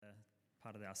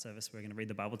part of our service, we're going to read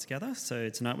the Bible together. So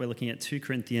tonight we're looking at 2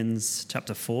 Corinthians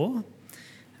chapter 4, and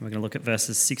we're going to look at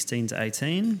verses 16 to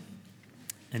 18.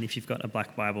 And if you've got a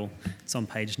black Bible, it's on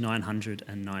page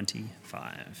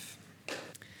 995.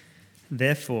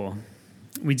 Therefore,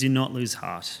 we do not lose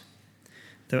heart.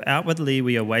 Though outwardly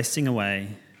we are wasting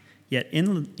away, yet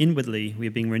inwardly we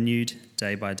are being renewed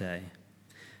day by day.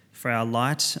 For our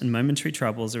light and momentary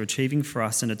troubles are achieving for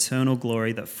us an eternal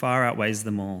glory that far outweighs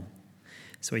them all.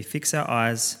 So we fix our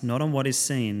eyes not on what is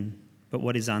seen, but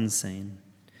what is unseen.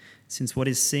 Since what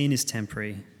is seen is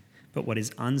temporary, but what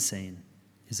is unseen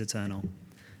is eternal.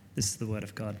 This is the word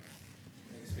of God.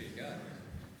 Thanks be to God.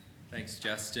 Thanks,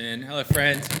 Justin. Hello,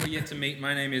 friends. We're yet to meet.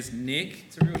 My name is Nick.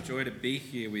 It's a real joy to be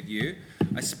here with you.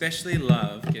 I especially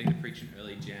love getting to preach in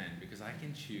early Jan because I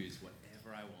can choose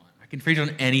whatever I want. I can preach on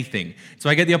anything. So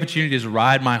I get the opportunity to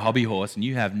ride my hobby horse, and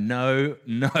you have no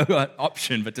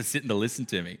option but to sit and to listen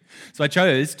to me. So I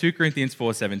chose 2 Corinthians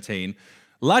 4:17,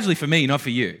 largely for me, not for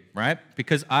you, right?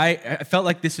 Because I felt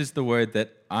like this is the word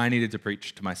that I needed to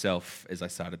preach to myself as I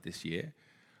started this year.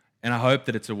 And I hope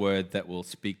that it's a word that will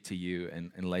speak to you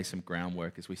and lay some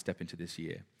groundwork as we step into this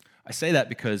year. I say that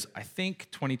because I think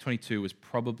 2022 was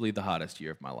probably the hardest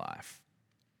year of my life.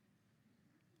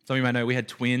 Some of you might know we had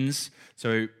twins.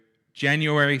 So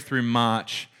January through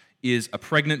March is a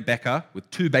pregnant Becca with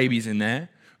 2 babies in there,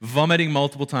 vomiting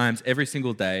multiple times every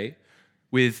single day,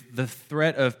 with the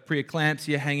threat of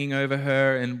preeclampsia hanging over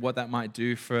her and what that might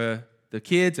do for the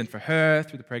kids and for her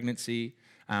through the pregnancy.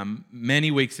 Many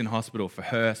weeks in hospital for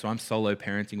her, so I'm solo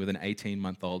parenting with an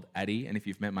 18-month-old Addie, and if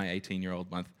you've met my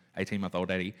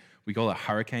 18-month-old Addie, we call her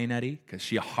Hurricane Addie because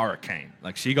she's a hurricane.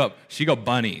 Like she got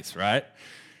bunnies, right?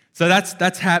 So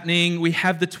that's happening. We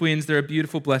have the twins. They're a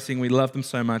beautiful blessing. We love them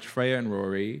so much, Freya and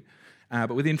Rory.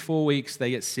 But within 4 weeks, they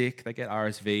get sick. They get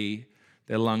RSV.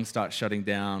 Their lungs start shutting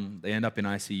down. They end up in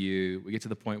ICU. We get to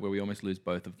the point where we almost lose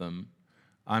both of them.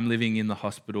 I'm living in the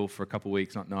hospital for a couple of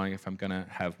weeks, not knowing if I'm going to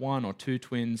have 1 or 2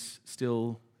 twins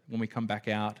still when we come back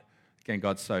out. Again,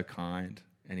 God's so kind,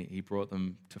 and He brought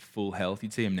them to full health.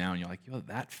 You'd see them now, and you're like, you're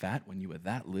that fat when you were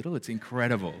that little? It's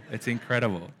incredible. It's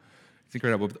incredible. It's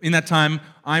incredible. In that time,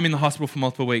 I'm in the hospital for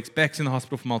multiple weeks. Beck's in the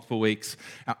hospital for multiple weeks.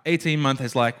 Our 18-month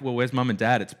is like, well, where's mum and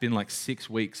dad? It's been like 6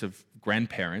 weeks of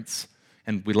grandparents,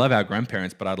 and we love our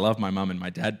grandparents, but I'd love my mum and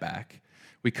my dad back.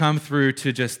 We come through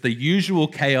to just the usual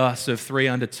chaos of 3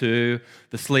 under 2,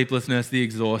 the sleeplessness, the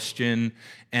exhaustion,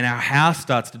 and our house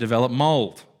starts to develop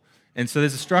mold. And so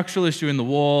there's a structural issue in the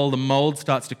wall, the mold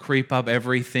starts to creep up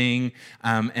everything,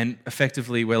 and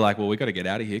effectively we're like, well, we've got to get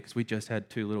out of here because we just had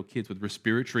 2 little kids with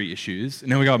respiratory issues,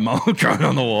 and now we got mold growing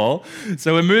on the wall.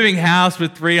 So we're moving house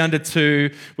with 3 under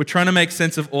 2. We're trying to make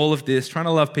sense of all of this, trying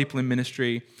to love people in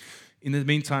ministry. In the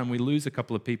meantime, we lose a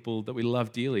couple of people that we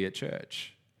love dearly at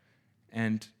church.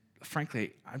 And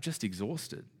frankly, I'm just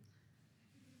exhausted.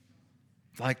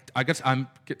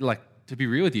 To be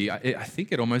real with you, I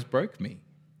think it almost broke me.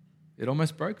 It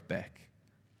almost broke Beck.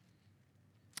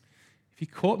 If you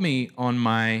caught me on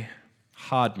my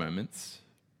hard moments,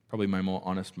 probably my more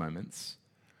honest moments,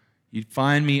 you'd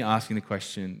find me asking the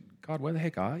question, God, where the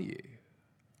heck are you?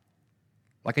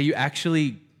 Like, are you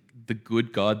actually the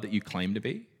good God that you claim to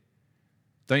be?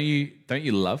 Don't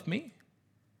you love me?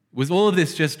 Was all of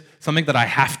this just something that I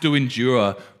have to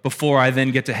endure before I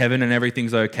then get to heaven and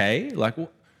everything's okay? Like,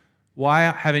 why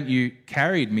haven't you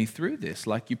carried me through this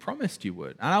like you promised you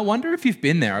would? And I wonder if you've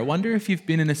been there. I wonder if you've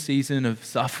been in a season of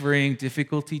suffering,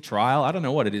 difficulty, trial. I don't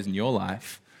know what it is in your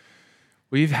life.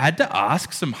 Where you've had to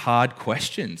ask some hard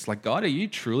questions. Like, God, are you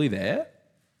truly there?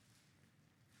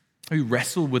 Have you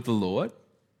wrestled with the Lord?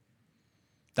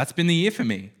 That's been the year for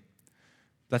me.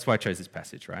 That's why I chose this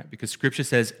passage, right? Because Scripture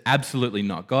says absolutely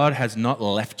not. God has not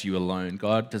left you alone.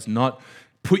 God does not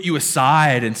put you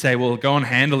aside and say, well, go and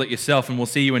handle it yourself and we'll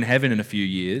see you in heaven in a few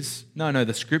years. No,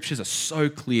 the Scriptures are so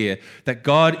clear that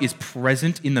God is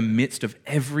present in the midst of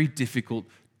every difficult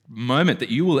moment that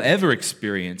you will ever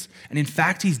experience. And in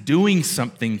fact, He's doing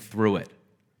something through it.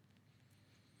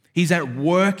 He's at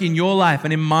work in your life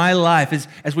and in my life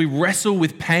as we wrestle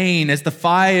with pain, as the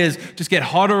fires just get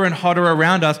hotter and hotter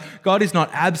around us. God is not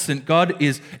absent. God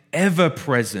is ever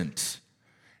present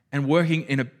and working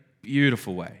in a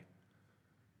beautiful way.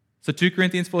 So 2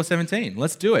 Corinthians 4:17,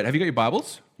 let's do it. Have you got your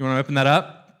Bibles? You want to open that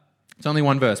up? It's only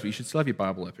 1 verse, but you should still have your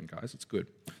Bible open, guys. It's good.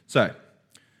 So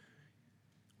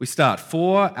we start.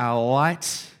 For our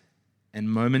light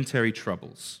and momentary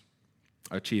troubles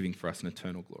are achieving for us an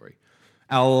eternal glory.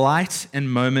 Our light and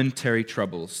momentary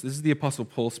troubles. This is the Apostle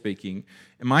Paul speaking.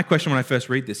 And my question when I first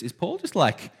read this, is Paul just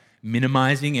like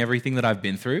minimizing everything that I've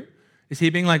been through? Is he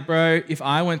being like, bro, if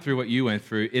I went through what you went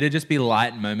through, it'd just be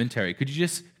light and momentary. Could you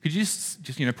just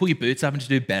pull your boots up and just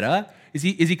do better? Is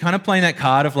he kind of playing that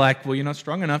card of like, well, you're not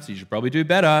strong enough, so you should probably do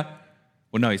better?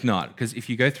 Well, no, he's not. Because if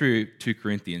you go through 2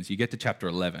 Corinthians, you get to chapter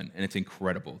 11, and it's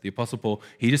incredible. The Apostle Paul,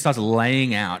 he just starts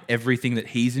laying out everything that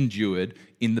he's endured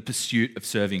in the pursuit of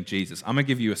serving Jesus. I'm going to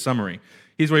give you a summary.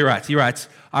 Here's what he writes. He writes,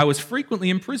 I was frequently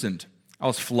imprisoned. I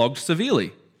was flogged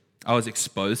severely. I was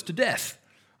exposed to death.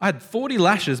 I had 40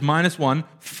 lashes minus 1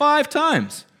 5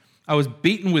 times. I was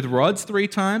beaten with rods 3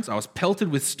 times. I was pelted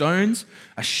with stones.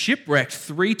 I shipwrecked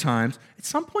 3 times. At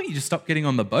some point, you just stop getting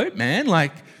on the boat, man.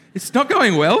 Like, it's not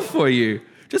going well for you.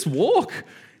 Just walk.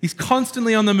 He's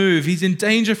constantly on the move. He's in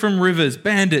danger from rivers,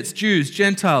 bandits, Jews,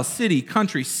 Gentiles, city,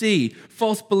 country, sea,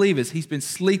 false believers. He's been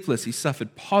sleepless. He's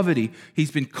suffered poverty.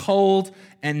 He's been cold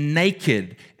and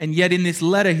naked. And yet in this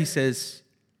letter, he says,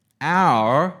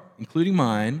 our, including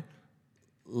mine,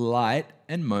 light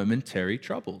and momentary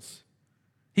troubles.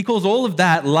 He calls all of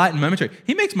that light and momentary.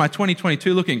 He makes my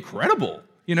 2022 look incredible.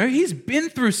 You know, he's been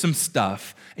through some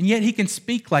stuff, and yet he can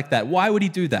speak like that. Why would he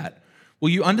do that? Well,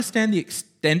 you understand the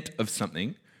extent of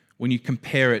something when you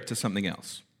compare it to something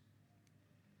else.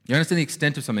 You understand the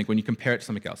extent of something when you compare it to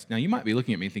something else. Now, you might be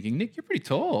looking at me thinking, Nick, you're pretty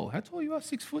tall. How tall are you?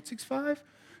 6 foot, 6'5"? I'm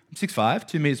 6'5",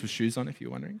 2 meters with shoes on, if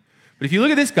you're wondering. But if you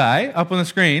look at this guy up on the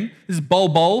screen, this is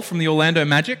Bol from the Orlando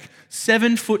Magic,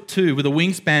 7'2" with a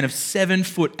wingspan of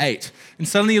 7'8". And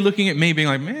suddenly you're looking at me being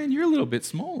like, man, you're a little bit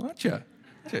small, aren't you?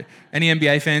 Any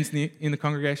NBA fans in the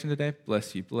congregation today?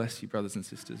 Bless you, brothers and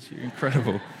sisters. You're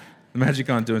incredible. The Magic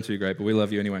aren't doing too great, but we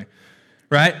love you anyway.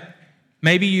 Right?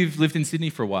 Maybe you've lived in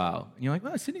Sydney for a while, and you're like,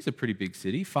 well, Sydney's a pretty big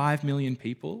city, 5 million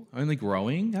people, only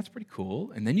growing, that's pretty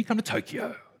cool. And then you come to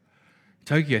Tokyo.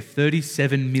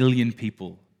 37 million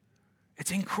people.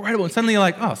 It's incredible. And suddenly you're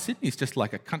like, oh, Sydney's just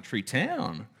like a country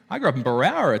town. I grew up in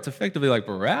Barara. It's effectively like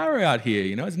Barara out here,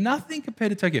 you know? It's nothing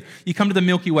compared to Tokyo. You come to the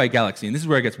Milky Way galaxy, and this is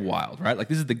where it gets wild, right? Like,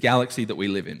 this is the galaxy that we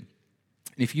live in.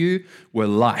 And if you were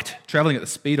light, traveling at the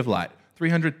speed of light,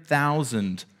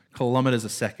 300,000 kilometers a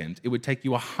second, it would take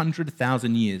you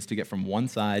 100,000 years to get from one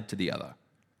side to the other.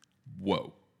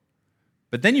 Whoa.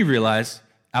 But then you realize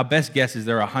our best guess is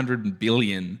there are 100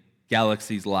 billion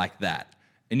galaxies like that.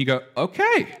 And you go,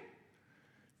 okay,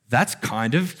 that's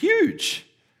kind of huge.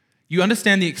 You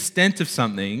understand the extent of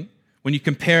something when you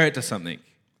compare it to something,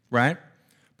 right?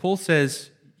 Paul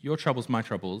says, your troubles, my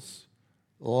troubles,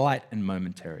 light and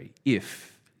momentary,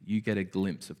 if you get a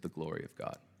glimpse of the glory of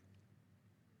God.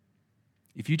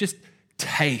 If you just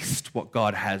taste what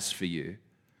God has for you,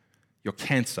 your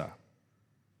cancer,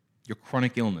 your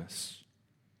chronic illness,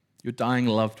 your dying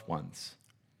loved ones,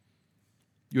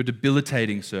 your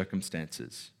debilitating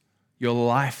circumstances, your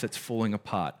life that's falling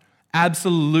apart,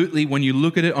 absolutely, when you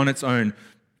look at it on its own,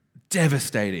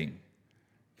 devastating.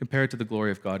 Compare it to the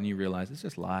glory of God and you realize it's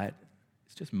just light,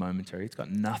 it's just momentary, it's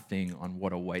got nothing on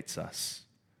what awaits us.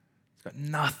 It's got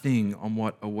nothing on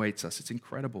what awaits us. It's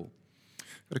incredible.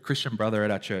 I've got a Christian brother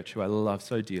at our church who I love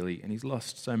so dearly, and he's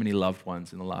lost so many loved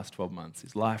ones in the last 12 months.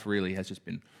 His life really has just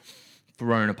been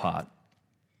thrown apart.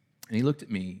 And he looked at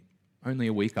me only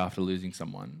a week after losing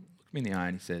someone, looked me in the eye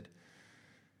and he said,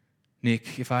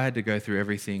 Nick, if I had to go through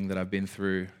everything that I've been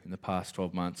through in the past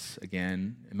 12 months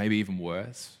again, and maybe even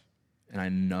worse, and I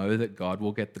know that God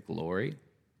will get the glory,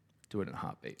 do it in a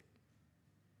heartbeat.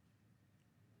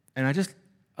 And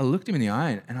I looked him in the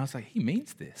eye and I was like, he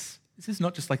means this. This is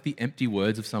not just like the empty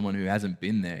words of someone who hasn't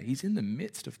been there. He's in the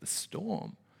midst of the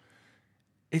storm.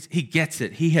 He gets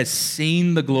it. He has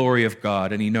seen the glory of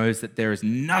God and he knows that there is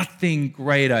nothing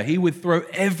greater. He would throw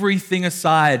everything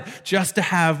aside just to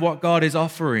have what God is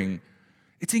offering.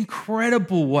 It's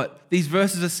incredible what these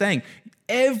verses are saying.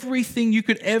 Everything you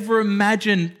could ever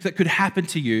imagine that could happen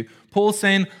to you, Paul's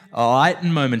saying, light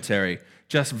and momentary.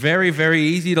 Just very, very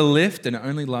easy to lift and it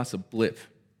only lasts a blip.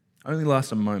 Only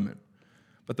lasts a moment.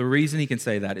 But the reason he can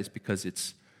say that is because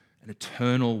it's an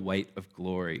eternal weight of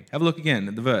glory. Have a look again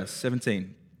at the verse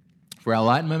 17. For our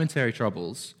light and momentary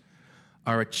troubles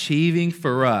are achieving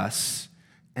for us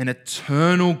an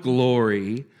eternal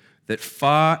glory that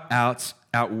far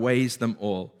outweighs them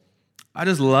all. I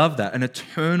just love that, an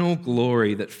eternal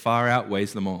glory that far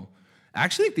outweighs them all. I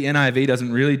actually think the NIV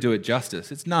doesn't really do it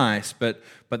justice. It's nice, but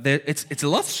it's a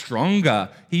lot stronger.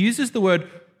 He uses the word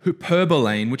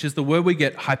hyperbolein, which is the word we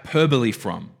get hyperbole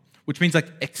from, which means like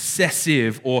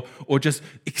excessive or just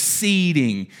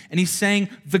exceeding. And he's saying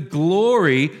the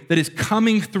glory that is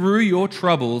coming through your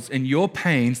troubles and your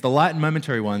pains, the light and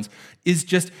momentary ones, is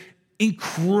just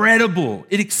incredible.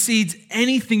 It exceeds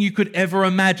anything you could ever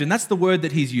imagine. That's the word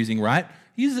that he's using, right?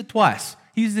 He uses it twice.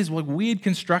 He He uses this weird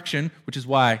construction, which is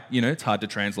why, it's hard to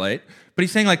translate. But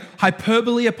he's saying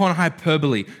hyperbole upon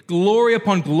hyperbole, glory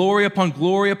upon glory upon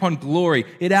glory upon glory.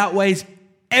 It outweighs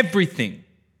everything.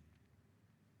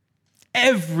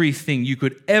 Everything you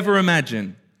could ever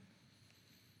imagine.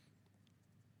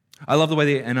 I love the way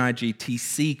the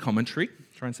NIGTC commentary,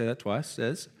 try and say that twice,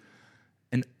 says,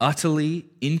 an utterly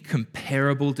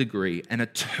incomparable degree, an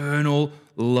eternal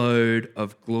load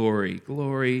of glory,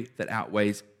 glory that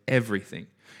outweighs everything.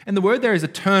 And the word there is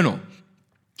eternal.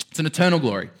 It's an eternal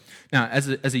glory. Now, as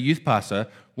a youth pastor,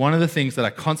 one of the things that I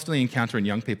constantly encounter in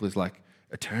young people is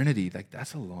eternity,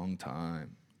 that's a long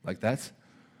time. That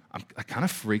kind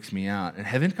of freaks me out. And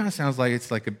heaven kind of sounds like it's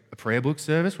like a prayer book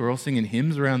service. We're all singing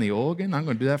hymns around the organ. I'm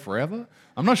going to do that forever.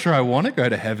 I'm not sure I want to go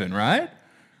to heaven, right?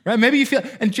 Right? Maybe you feel,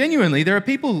 and genuinely, there are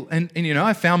people, and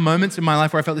I found moments in my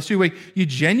life where I felt this too, where you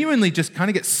genuinely just kind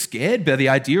of get scared by the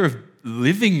idea of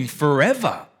living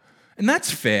forever. And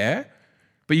that's fair,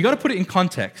 but you got to put it in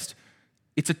context.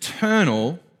 It's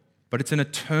eternal, but it's an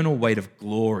eternal weight of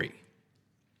glory.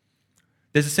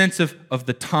 There's a sense of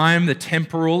the time, the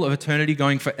temporal of eternity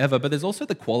going forever, but there's also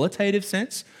the qualitative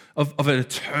sense of an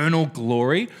eternal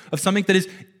glory, of something that is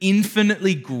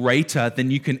infinitely greater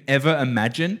than you can ever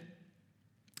imagine.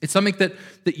 It's something that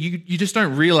you just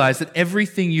don't realize that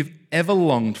everything you've ever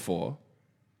longed for,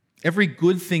 every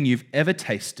good thing you've ever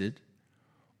tasted,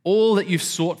 all that you've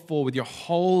sought for with your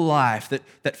whole life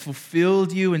that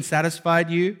fulfilled you and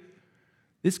satisfied you,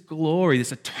 this glory,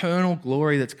 this eternal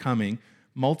glory that's coming,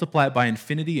 multiply it by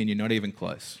infinity and you're not even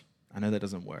close. I know that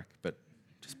doesn't work, but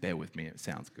just bear with me. It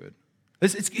sounds good.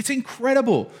 It's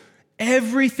incredible.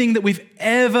 Everything that we've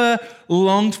ever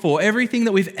longed for, everything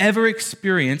that we've ever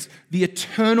experienced, the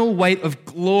eternal weight of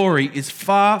glory is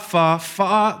far, far,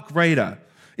 far greater.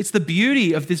 It's the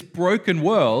beauty of this broken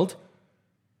world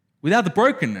without the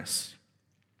brokenness.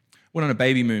 Went on a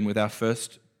baby moon with our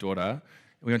first daughter.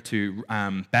 We went to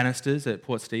Bannisters at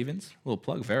Port Stephens. A little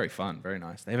plug, very fun, very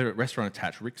nice. They have a restaurant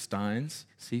attached, Rick Stein's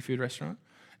seafood restaurant.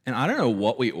 And I don't know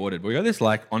what we ordered, but we got this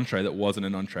entree that wasn't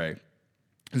an entree.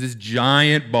 It was this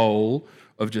giant bowl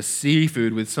of just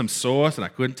seafood with some sauce, and I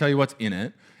couldn't tell you what's in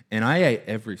it. And I ate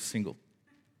every single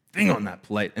thing on that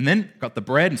plate. And then got the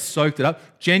bread and soaked it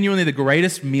up. Genuinely the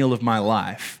greatest meal of my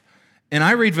life. And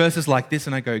I read verses like this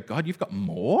and I go, God, you've got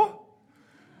more?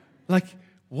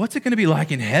 What's it going to be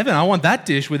like in heaven? I want that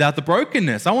dish without the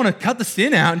brokenness. I want to cut the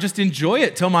sin out and just enjoy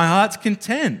it till my heart's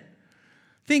content.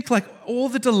 Think all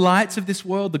the delights of this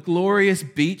world, the glorious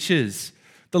beaches,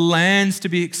 the lands to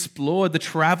be explored, the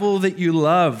travel that you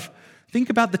love. Think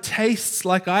about the tastes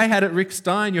like I had at Rick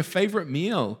Stein, your favorite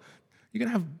meal. You're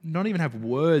going to not even have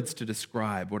words to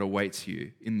describe what awaits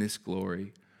you in this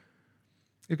glory.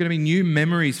 There are going to be new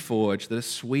memories forged that are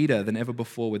sweeter than ever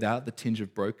before without the tinge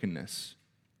of brokenness.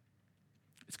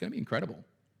 It's going to be incredible.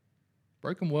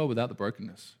 Broken world without the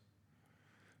brokenness.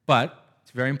 But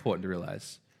it's very important to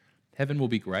realize heaven will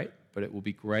be great, but it will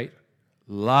be great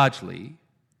largely,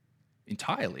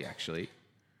 entirely actually,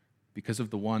 because of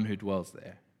the one who dwells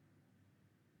there.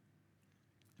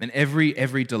 And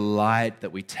every delight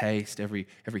that we taste,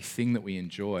 everything that we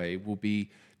enjoy will be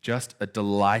just a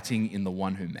delighting in the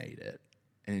one who made it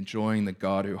and enjoying the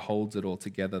God who holds it all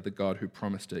together, the God who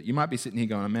promised it. You might be sitting here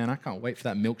going, man, I can't wait for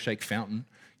that milkshake fountain.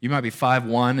 You might be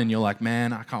 5'1", and you're like,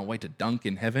 man, I can't wait to dunk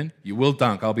in heaven. You will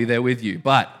dunk. I'll be there with you.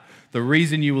 But the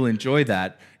reason you will enjoy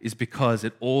that is because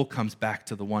it all comes back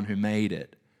to the one who made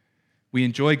it. We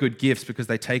enjoy good gifts because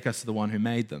they take us to the one who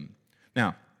made them.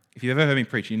 Now, if you've ever heard me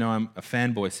preach, you know I'm a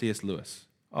fanboy of C.S. Lewis.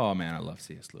 Oh, man, I love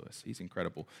C.S. Lewis. He's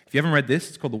incredible. If you haven't read this,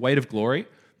 it's called The Weight of Glory.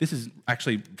 This is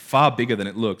actually far bigger than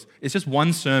it looks. It's just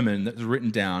one sermon that was written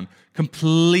down,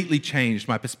 completely changed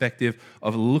my perspective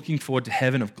of looking forward to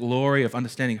heaven, of glory, of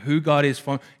understanding who God is.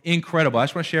 Incredible. I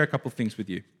just want to share a couple of things with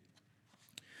you.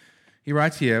 He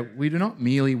writes here, we do not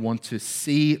merely want to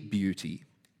see beauty,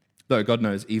 though God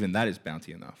knows even that is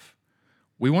bounty enough.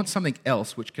 We want something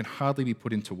else which can hardly be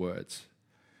put into words,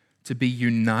 to be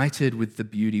united with the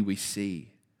beauty we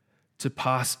see, to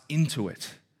pass into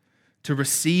it, to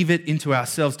receive it into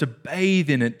ourselves, to bathe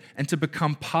in it, and to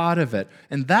become part of it.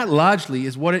 And that largely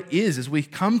is what it is. As we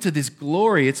come to this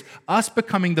glory, it's us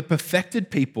becoming the perfected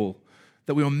people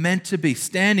that we were meant to be,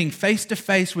 standing face to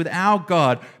face with our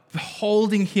God,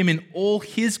 beholding Him in all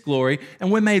His glory,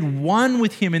 and we're made one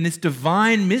with Him in this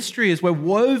divine mystery as we're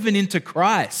woven into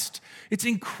Christ. It's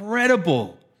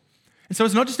incredible. And so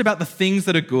it's not just about the things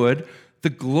that are good. The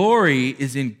glory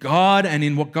is in God and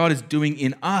in what God is doing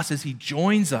in us as He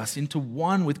joins us into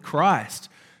one with Christ.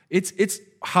 It's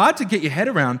hard to get your head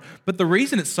around, but the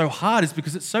reason it's so hard is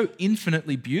because it's so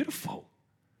infinitely beautiful.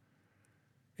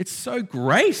 It's so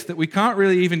great that we can't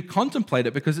really even contemplate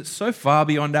it because it's so far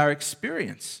beyond our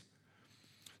experience.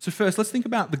 So first, let's think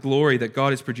about the glory that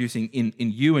God is producing in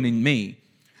you and in me.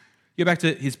 Go back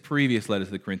to his previous letter to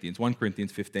the Corinthians, 1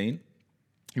 Corinthians 15.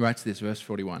 He writes this, verse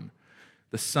 41.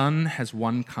 The sun has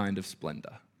one kind of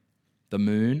splendor, the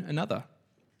moon another,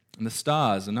 and the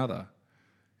stars another.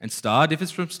 And star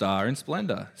differs from star in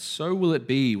splendor. So will it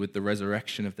be with the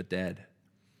resurrection of the dead.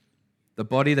 The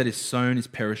body that is sown is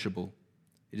perishable.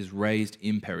 It is raised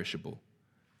imperishable.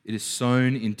 It is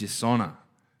sown in dishonor.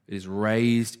 It is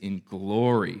raised in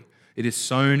glory. It is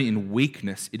sown in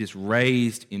weakness. It is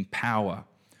raised in power.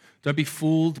 Don't be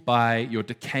fooled by your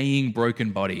decaying,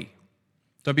 broken body.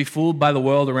 Don't be fooled by the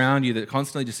world around you that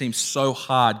constantly just seems so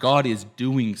hard. God is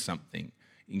doing something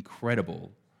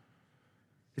incredible.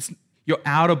 Your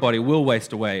outer body will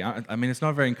waste away. I mean, it's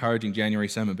not a very encouraging January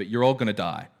sermon, but you're all going to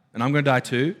die. And I'm going to die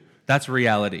too. That's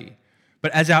reality.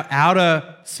 But as our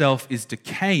outer self is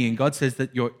decaying, God says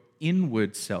that your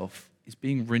inward self is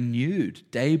being renewed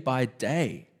day by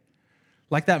day.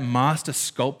 Like that master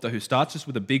sculptor who starts just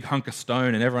with a big hunk of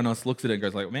stone and everyone else looks at it and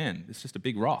goes like, man, it's just a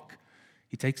big rock.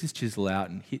 He takes his chisel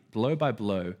out and blow by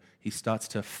blow, he starts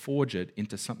to forge it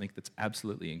into something that's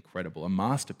absolutely incredible, a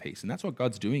masterpiece. And that's what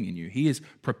God's doing in you. He is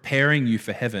preparing you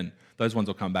for heaven. Those ones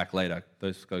will come back later.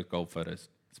 Those gold photos,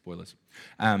 spoilers.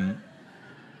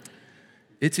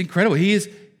 It's incredible.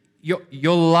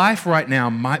 Your life right now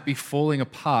might be falling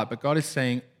apart, but God is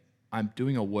saying, I'm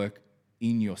doing a work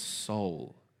in your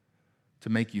soul to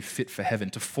make you fit for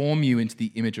heaven, to form you into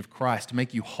the image of Christ, to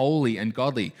make you holy and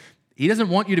godly. He doesn't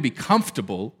want you to be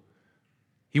comfortable.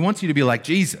 He wants you to be like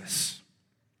Jesus.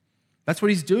 That's what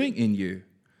he's doing in you.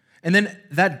 And then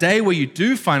that day where you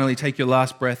do finally take your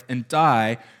last breath and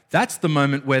die, that's the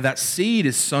moment where that seed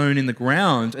is sown in the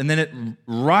ground and then it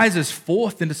rises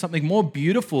forth into something more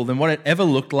beautiful than what it ever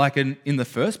looked like in the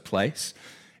first place.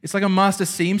 It's like a master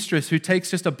seamstress who takes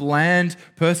just a bland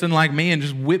person like me and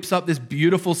just whips up this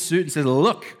beautiful suit and says,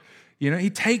 look, he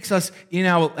takes us in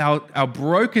our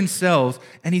broken selves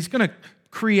and he's going to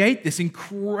create this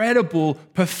incredible,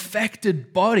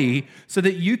 perfected body so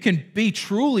that you can be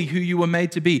truly who you were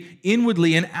made to be,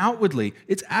 inwardly and outwardly.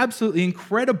 It's absolutely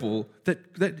incredible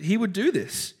that he would do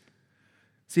this.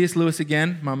 C.S. Lewis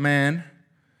again, my man,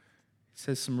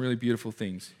 says some really beautiful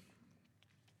things.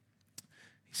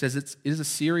 He says it is a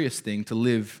serious thing to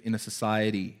live in a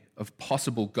society of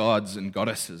possible gods and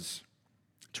goddesses.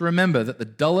 To remember that the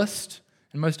dullest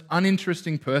and most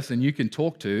uninteresting person you can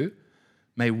talk to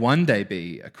may one day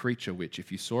be a creature which,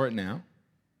 if you saw it now,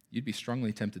 you'd be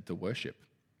strongly tempted to worship,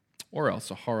 or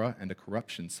else a horror and a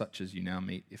corruption such as you now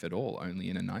meet, if at all, only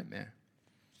in a nightmare.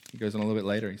 He goes on a little bit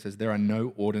later, he says, there are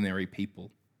no ordinary people.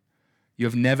 You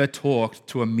have never talked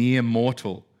to a mere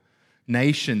mortal.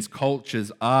 Nations,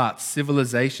 cultures, arts,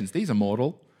 civilizations, these are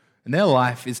mortal, and their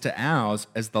life is to ours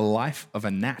as the life of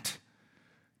a gnat.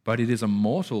 But it is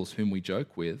immortals whom we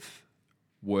joke with,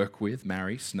 work with,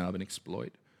 marry, snub, and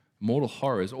exploit. Mortal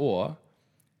horrors or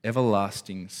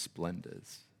everlasting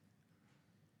splendors.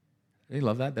 Do you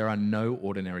love that? There are no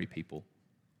ordinary people.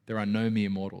 There are no mere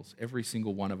mortals. Every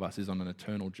single one of us is on an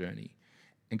eternal journey.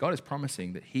 And God is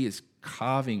promising that he is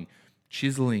carving,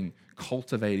 chiseling,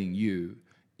 cultivating you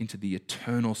into the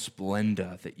eternal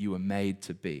splendor that you were made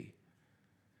to be.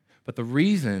 But the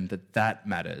reason that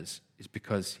matters is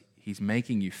because he's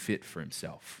making you fit for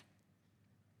himself.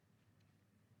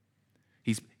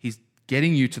 He's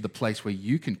getting you to the place where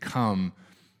you can come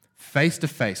face to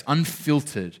face,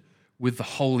 unfiltered with the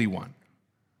Holy One,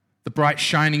 the bright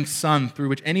shining sun through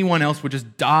which anyone else would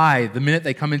just die the minute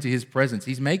they come into his presence.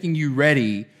 He's making you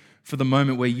ready for the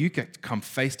moment where you get to come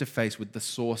face to face with the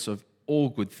source of all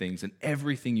good things and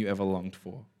everything you ever longed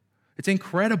for. It's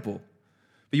incredible.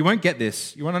 But you won't get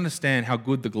this. You won't understand how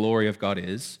good the glory of God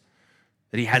is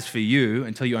that he has for you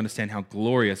until you understand how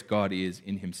glorious God is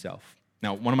in himself.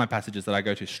 Now, one of my passages that I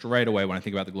go to straight away when I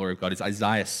think about the glory of God is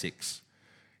Isaiah 6.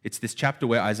 It's this chapter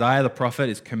where Isaiah the prophet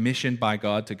is commissioned by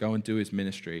God to go and do his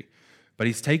ministry, but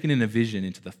he's taken in a vision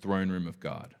into the throne room of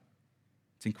God.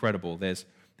 It's incredible. There's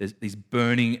these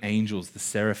burning angels, the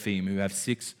seraphim, who have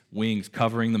 6 wings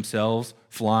covering themselves,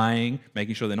 flying,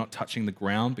 making sure they're not touching the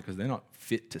ground because they're not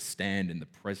fit to stand in the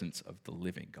presence of the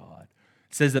living God.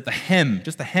 It says that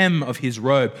just the hem of his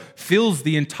robe fills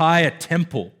the entire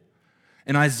temple.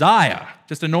 And Isaiah,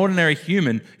 just an ordinary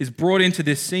human, is brought into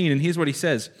this scene, and here's what he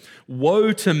says: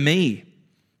 "Woe to me,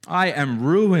 I am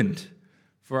ruined,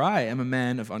 for I am a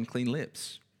man of unclean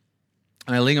lips,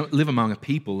 and I live among a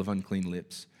people of unclean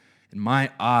lips. And my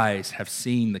eyes have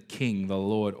seen the King, the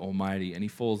Lord Almighty." And he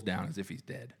falls down as if he's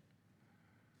dead.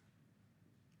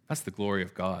 That's the glory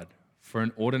of God for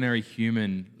an ordinary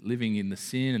human living in the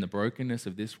sin and the brokenness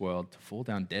of this world to fall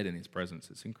down dead in his presence.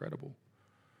 It's incredible.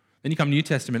 Then you come New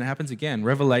Testament, it happens again.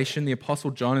 Revelation, the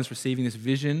Apostle John is receiving this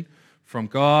vision from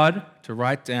God to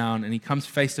write down, and he comes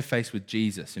face to face with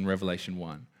Jesus in Revelation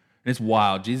 1. And it's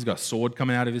wild. Jesus got a sword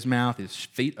coming out of his mouth. His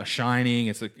feet are shining.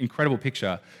 It's an incredible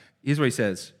picture. Here's what he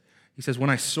says. He says, when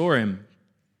I saw him,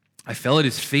 I fell at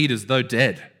his feet as though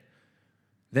dead.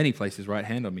 Then he placed his right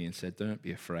hand on me and said, don't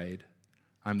be afraid.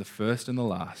 I am the first and the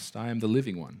last. I am the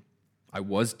living one. I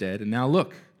was dead, and now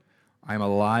look, I am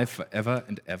alive forever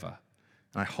and ever.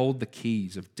 And I hold the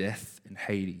keys of death and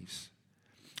Hades.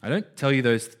 I don't tell you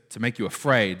those to make you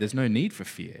afraid. There's no need for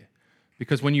fear.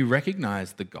 Because when you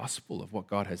recognize the gospel of what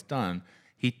God has done,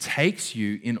 he takes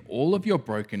you in all of your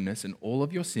brokenness and all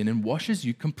of your sin and washes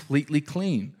you completely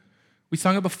clean. We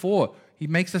sung it before. He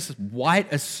makes us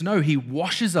white as snow. He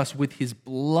washes us with his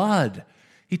blood.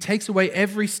 He takes away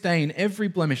every stain, every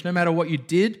blemish, no matter what you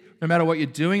did, no matter what you're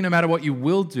doing, no matter what you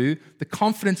will do. The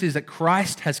confidence is that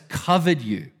Christ has covered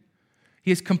you. He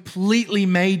has completely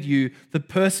made you the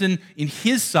person in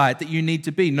his sight that you need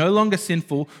to be, no longer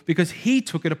sinful because he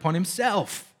took it upon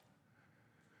himself.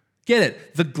 Get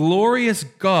it? The glorious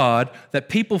God that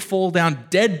people fall down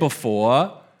dead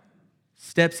before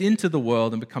steps into the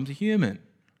world and becomes a human.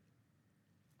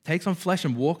 Takes on flesh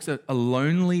and walks a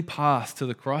lonely path to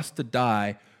the cross to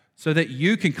die so that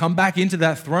you can come back into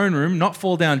that throne room, not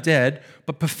fall down dead,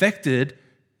 but perfected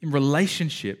in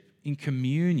relationship, in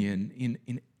communion,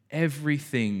 in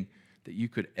everything that you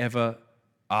could ever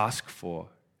ask for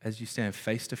as you stand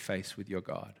face to face with your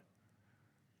God.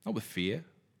 Not with fear.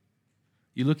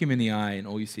 You look him in the eye and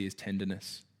all you see is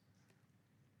tenderness.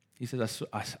 He says,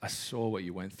 I saw what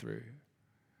you went through.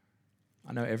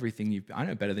 I know I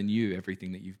know better than you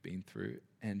everything that you've been through,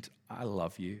 and I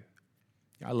love you.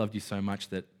 I loved you so much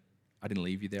that I didn't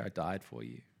leave you there. I died for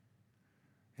you.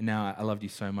 And now I loved you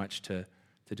so much to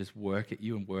just work at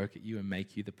you and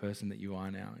make you the person that you are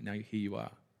now. And now here you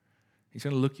are. He's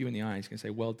going to look you in the eye. He's going to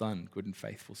say, well done, good and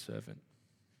faithful servant.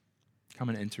 Come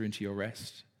and enter into your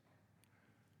rest.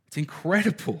 It's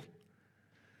incredible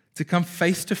to come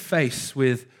face to face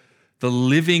with the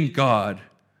living God,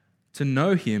 to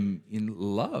know him in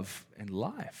love and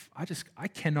life. I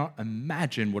cannot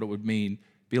imagine what it would be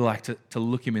like to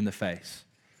look him in the face.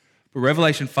 But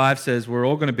Revelation 5 says we're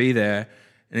all going to be there,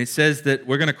 and it says that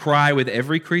we're going to cry with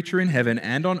every creature in heaven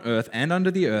and on earth and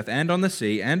under the earth and on the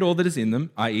sea and all that is in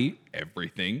them, i.e.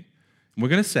 everything. And we're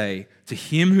going to say, to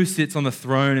him who sits on the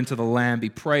throne and to the Lamb be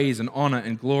praise and honor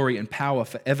and glory and power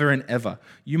forever and ever.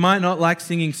 You might not like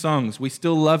singing songs. We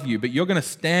still love you, but you're going to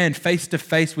stand face to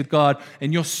face with God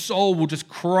and your soul will just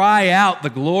cry out the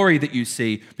glory that you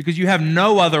see because you have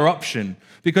no other option,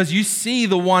 because you see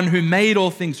the one who made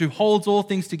all things, who holds all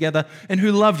things together and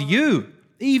who loved you,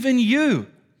 even you.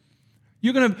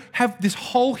 You're going to have this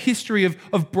whole history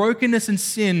of brokenness and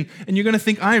sin, and you're going to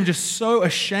think, I am just so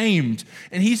ashamed.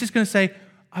 And he's just going to say,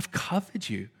 I've covered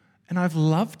you, and I've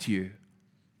loved you.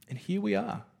 And here we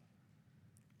are.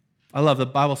 I love the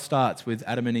Bible starts with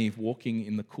Adam and Eve walking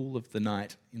in the cool of the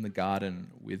night in the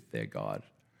garden with their God.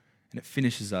 And it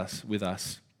finishes with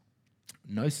us,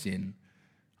 no sin,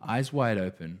 eyes wide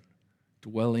open,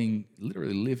 dwelling,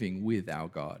 literally living with our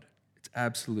God. It's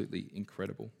absolutely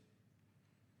incredible.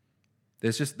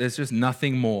 There's just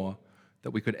nothing more that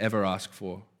we could ever ask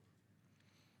for.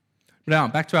 But now,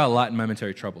 back to our light and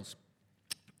momentary troubles.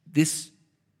 This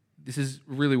is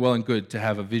really well and good to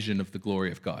have a vision of the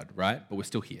glory of God, right? But we're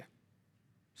still here.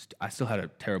 I still had a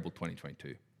terrible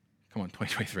 2022. Come on,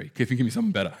 2023. Can you give me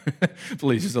something better?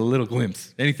 Please, just a little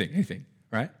glimpse. Anything,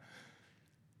 right?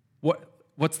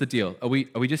 What's the deal? Are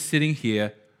we just sitting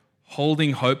here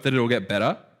holding hope that it'll get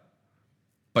better,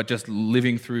 but just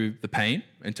living through the pain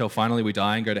until finally we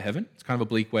die and go to heaven? It's kind of a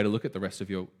bleak way to look at the rest of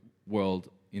your world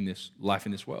in this life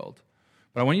in this world.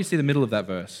 But I want you to see the middle of that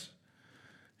verse.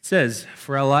 It says,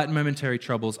 for our light and momentary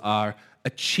troubles are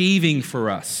achieving for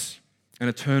us an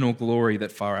eternal glory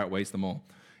that far outweighs them all.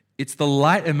 It's the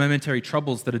light and momentary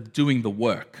troubles that are doing the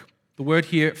work. The word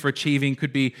here for achieving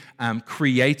could be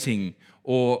creating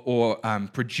or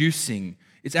producing.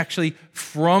 It's actually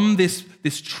from this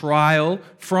trial,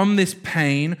 from this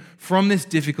pain, from this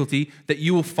difficulty, that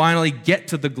you will finally get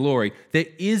to the glory. There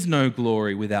is no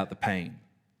glory without the pain.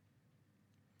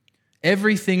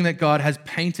 Everything that God has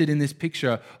painted in this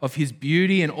picture of his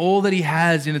beauty and all that he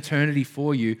has in eternity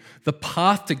for you, the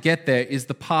path to get there is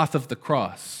the path of the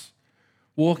cross.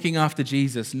 Walking after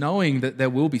Jesus, knowing that there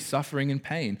will be suffering and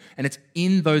pain. And it's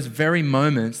in those very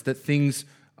moments that things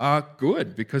are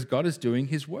good because God is doing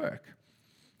his work.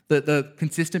 The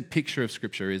consistent picture of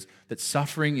Scripture is that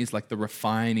suffering is like the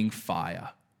refining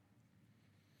fire.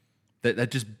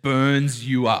 that just burns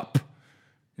you up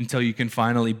until you can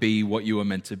finally be what you were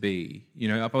meant to be. You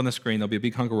know, up on the screen, there'll be a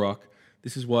big hunk of rock.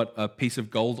 This is what a piece of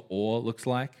gold ore looks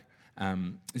like.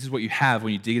 This is what you have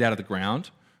when you dig it out of the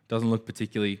ground. Doesn't look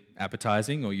particularly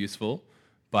appetizing or useful,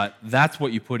 but that's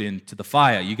what you put into the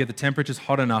fire. You get the temperatures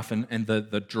hot enough, and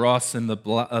the dross and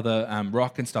the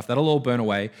rock and stuff, that'll all burn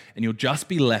away, and you'll just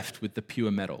be left with the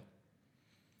pure metal.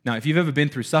 Now, if you've ever been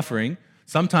through suffering,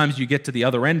 sometimes you get to the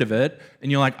other end of it,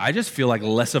 and you're like, I just feel like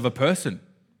less of a person.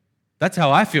 That's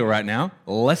how I feel right now,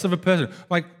 less of a person.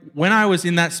 Like, when I was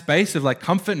in that space of like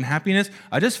comfort and happiness,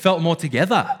 I just felt more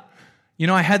together. You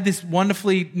know, I had this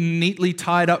wonderfully, neatly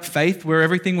tied up faith where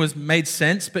everything was made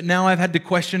sense, but now I've had to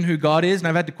question who God is, and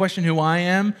I've had to question who I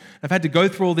am. I've had to go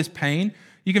through all this pain.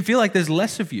 You can feel like there's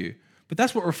less of you, but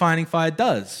that's what refining fire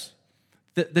does.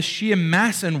 The sheer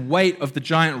mass and weight of the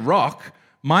giant rock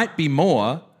might be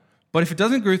more, but if it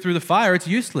doesn't go through the fire, it's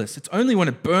useless. It's only when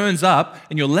it burns up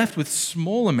and you're left with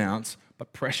small amounts,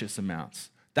 but precious amounts.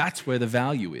 That's where the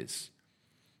value is.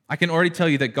 I can already tell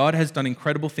you that God has done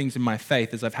incredible things in my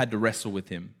faith as I've had to wrestle with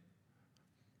Him.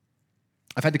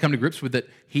 I've had to come to grips with that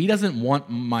He doesn't want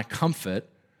my comfort,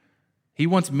 He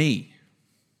wants me.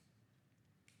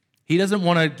 He doesn't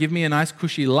want to give me a nice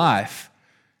cushy life.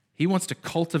 He wants to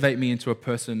cultivate me into a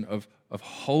person of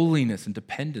holiness and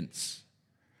dependence.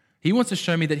 He wants to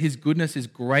show me that His goodness is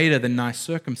greater than nice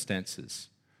circumstances.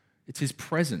 It's His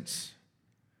presence.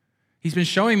 He's been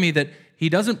showing me that He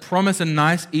doesn't promise a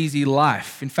nice, easy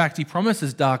life. In fact, He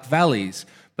promises dark valleys,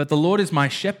 but the Lord is my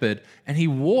shepherd, and He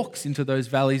walks into those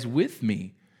valleys with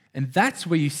me. And that's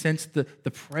where you sense the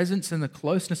presence and the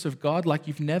closeness of God like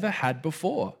you've never had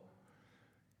before.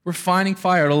 Refining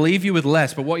fire, it'll leave you with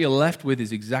less, but what you're left with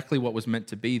is exactly what was meant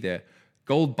to be there.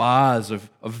 Gold bars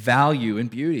of value and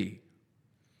beauty.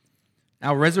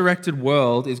 Our resurrected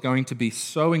world is going to be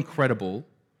so incredible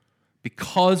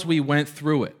because we went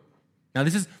through it. Now,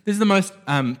 this is the most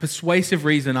persuasive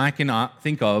reason I can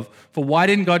think of for why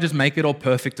didn't God just make it all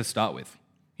perfect to start with?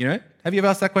 You know, have you ever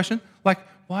asked that question? Like,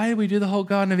 why did we do the whole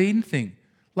Garden of Eden thing?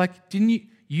 Like, didn't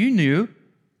you knew?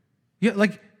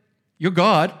 You're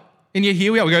God, and yet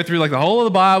here we are. We go through like the whole of the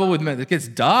Bible. It gets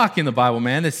dark in the Bible,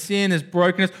 man. There's sin, there's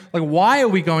brokenness. Like, why are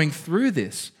we going through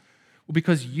this? Well,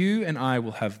 because you and I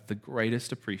will have the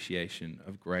greatest appreciation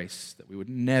of grace that we would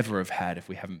never have had if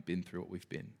we haven't been through what we've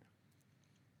been.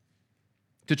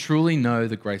 To truly know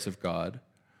the grace of God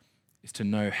is to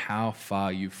know how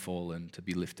far you've fallen to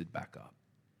be lifted back up.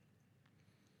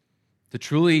 To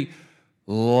truly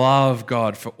love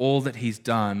God for all that He's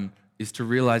done is to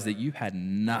realize that you had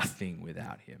nothing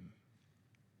without Him.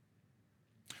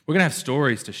 We're going to have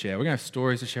stories to share. We're going to have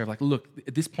stories to share of like, look,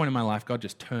 at this point in my life, God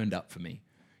just turned up for me.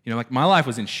 You know, like my life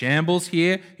was in shambles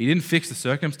here. He didn't fix the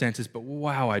circumstances, but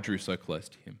wow, I drew so close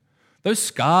to Him. Those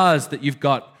scars that you've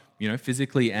got, you know,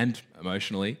 physically and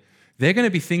emotionally, they're going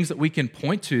to be things that we can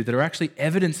point to that are actually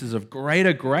evidences of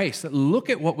greater grace. That look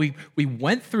at what we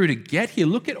went through to get here.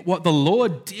 Look at what the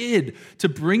Lord did to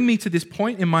bring me to this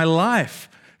point in my life.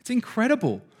 It's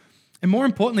incredible. And more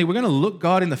importantly, we're going to look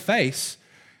God in the face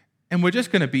and we're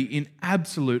just going to be in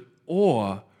absolute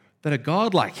awe that a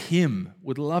God like Him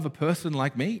would love a person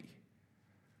like me.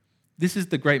 This is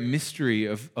the great mystery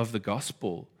of the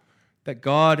gospel, that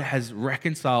God has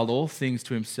reconciled all things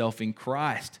to Himself in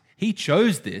Christ. He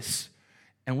chose this,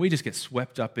 and we just get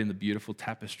swept up in the beautiful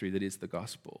tapestry that is the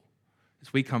gospel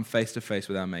as we come face to face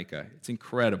with our Maker. It's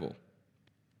incredible.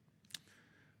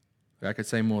 I could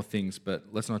say more things, but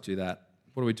let's not do that.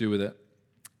 What do we do with it?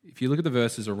 If you look at the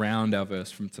verses around our verse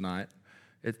from tonight,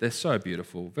 they're so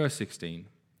beautiful. Verse 16.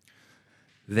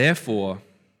 Therefore,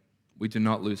 we do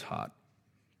not lose heart.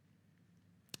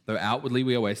 Though outwardly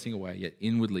we are wasting away, yet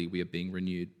inwardly we are being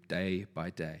renewed day by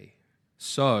day.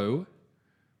 So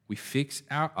we fix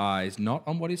our eyes not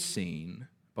on what is seen,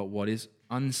 but what is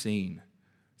unseen.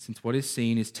 Since what is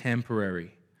seen is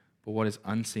temporary, but what is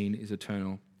unseen is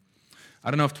eternal. I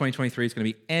don't know if 2023 is going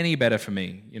to be any better for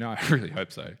me. You know, I really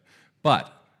hope so.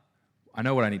 But I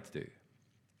know what I need to do.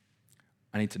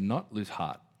 I need to not lose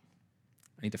heart.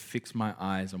 I need to fix my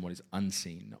eyes on what is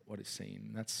unseen, not what is seen.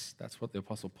 That's what the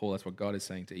Apostle Paul, that's what God is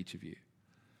saying to each of you.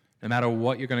 No matter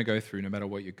what you're going to go through, no matter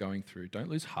what you're going through, don't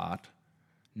lose heart.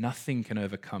 Nothing can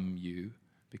overcome you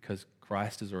because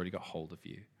Christ has already got hold of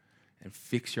you. And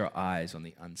fix your eyes on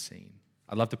the unseen.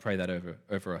 I'd love to pray that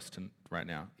over us right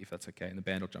now, if that's okay. And the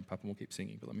band will jump up and we'll keep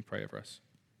singing, but let me pray over us.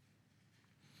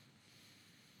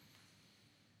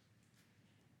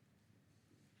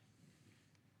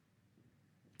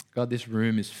 God, this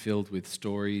room is filled with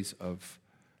stories of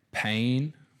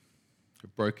pain,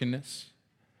 of brokenness,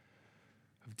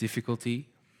 of difficulty,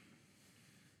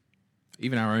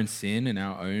 even our own sin and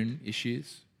our own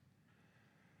issues.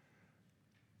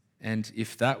 And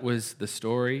if that was the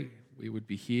story, we would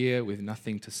be here with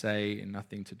nothing to say and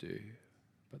nothing to do.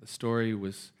 But the story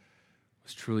was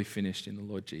truly finished in the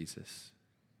Lord Jesus.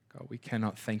 God, we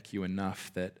cannot thank you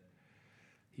enough that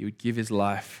he would give his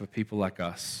life for people like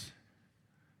us.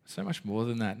 So much more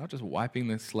than that, not just wiping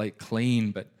the slate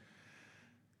clean, but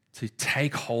to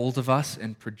take hold of us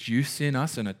and produce in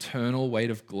us an eternal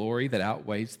weight of glory that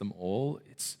outweighs them all.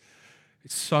 It's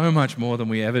so much more than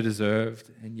we ever deserved,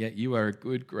 and yet you are a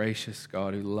good, gracious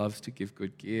God who loves to give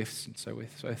good gifts, and so we're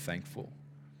so thankful.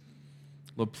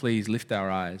 Lord, please lift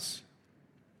our eyes.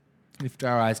 Lift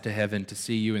our eyes to heaven to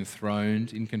see you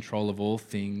enthroned, in control of all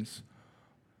things.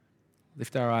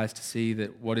 Lift our eyes to see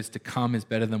that what is to come is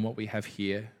better than what we have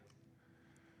here.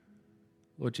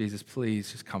 Lord Jesus,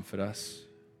 please just comfort us.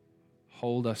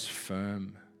 Hold us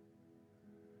firm.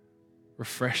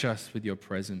 Refresh us with your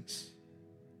presence.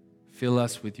 Fill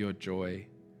us with your joy.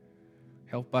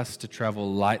 Help us to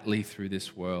travel lightly through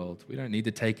this world. We don't need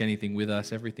to take anything with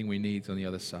us. Everything we need is on the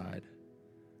other side.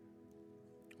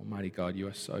 Almighty God, you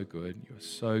are so good. You are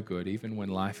so good. Even when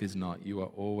life is not, you are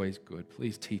always good.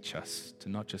 Please teach us to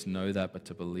not just know that, but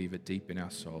to believe it deep in our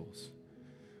souls.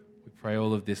 We pray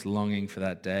all of this longing for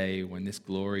that day when this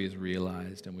glory is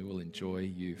realized and we will enjoy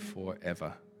you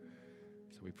forever.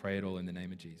 So we pray it all in the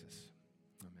name of Jesus.